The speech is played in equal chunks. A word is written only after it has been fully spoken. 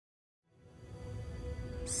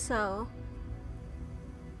So,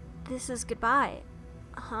 this is goodbye,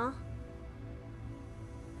 huh?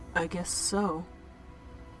 I guess so.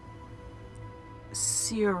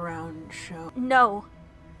 See you around, show. No.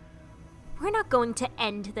 We're not going to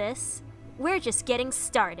end this. We're just getting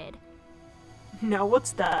started. Now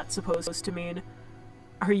what's that supposed to mean?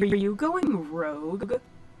 Are you going rogue?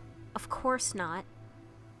 Of course not.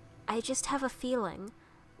 I just have a feeling,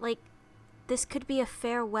 like, this could be a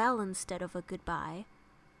farewell instead of a goodbye.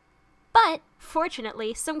 But,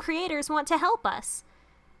 fortunately, some creators want to help us.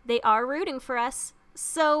 They are rooting for us,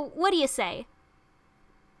 so what do you say?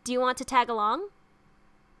 Do you want to tag along?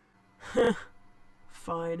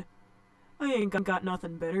 Fine. I ain't got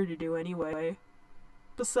nothing better to do anyway.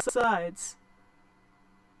 Besides,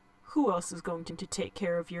 who else is going to take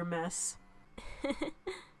care of your mess?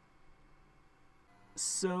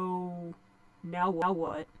 So, now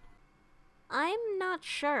what? I'm not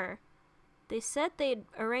sure. They said they'd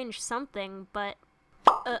arrange something, but...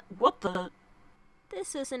 What the...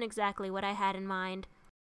 This isn't exactly what I had in mind.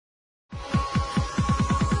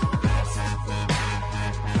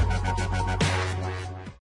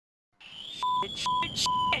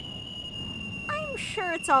 Shit. I'm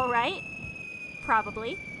sure it's alright.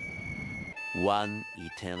 Probably. One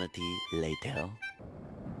eternity later.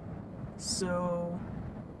 So,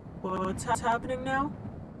 what's happening now?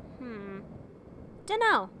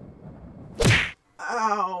 Dunno.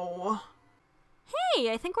 Ow.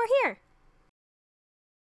 Hey, I think we're here.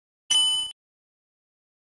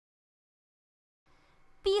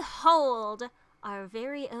 Behold, our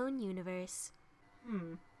very own universe.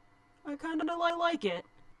 I kinda like it.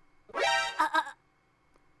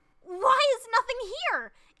 Why is nothing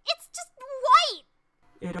here? It's just white!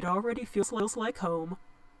 It already feels like home.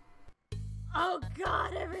 Oh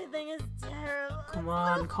god, everything is terrible. Come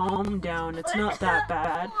on, calm down. It's not that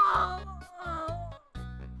bad.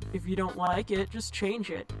 If you don't like it, just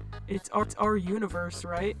change it. It's our universe,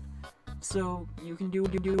 right? So you can do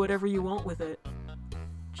whatever you want with it.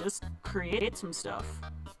 Just create some stuff.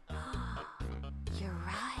 You're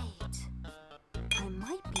right. I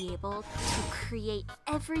might be able to create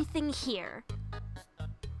everything here.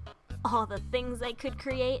 All the things I could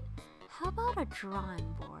create. How about a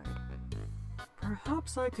drawing board?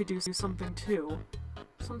 Perhaps I could do something too.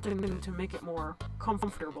 Something to make it more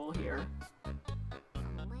comfortable here. A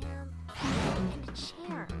lamp and a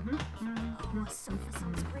chair. Oh, a sofa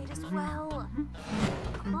sounds great as well.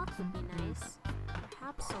 A clock would be nice.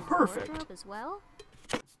 Perhaps a wardrobe as well?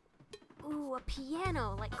 Ooh, a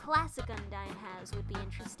piano like classic Undyne has would be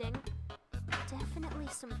interesting. Definitely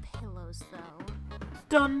some pillows, though.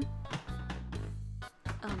 Done!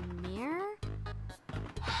 A mirror?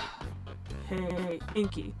 Hey,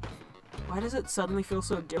 Inky. Why does it suddenly feel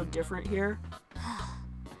so different here?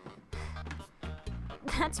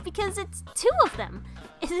 That's because it's two of them.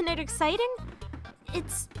 Isn't it exciting?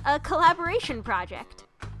 It's a collaboration project.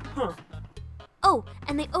 Huh. Oh,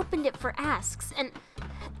 and they opened it for asks, and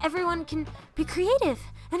everyone can be creative,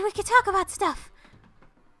 and we can talk about stuff.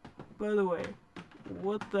 By the way,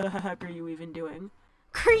 what the heck are you even doing?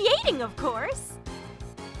 Creating, of course!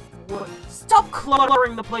 What? Stop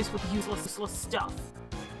cluttering the place with useless stuff!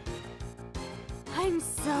 I'm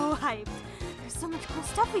so hyped. There's so much cool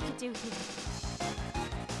stuff we could do here.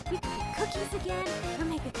 We could make cookies again, or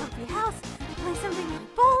make a comfy house, and play something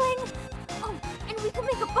like bowling. Oh, and we could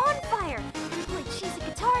make a bonfire, and play cheesy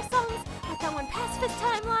guitar songs, like that one Pacifist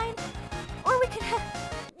timeline. Or we could have...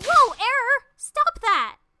 Whoa, error! Stop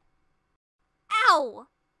that! Ow!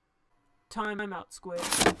 Time out, Squid.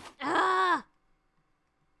 Ah!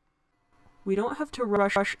 We don't have to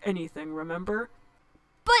rush anything, remember?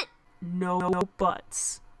 But... No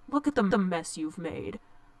buts. Look at the mess you've made.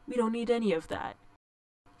 We don't need any of that.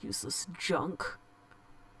 Useless junk.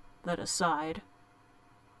 That aside,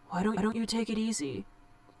 why don't you take it easy?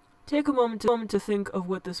 Take a moment to think of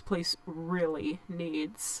what this place really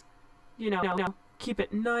needs. You know, keep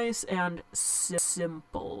it nice and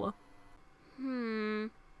simple. You're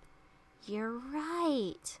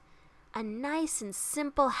right. A nice and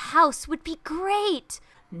simple house would be great.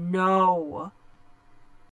 No.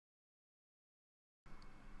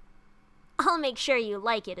 I'll make sure you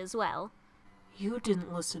like it as well. You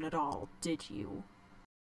didn't listen at all, did you?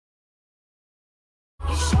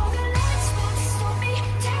 You showed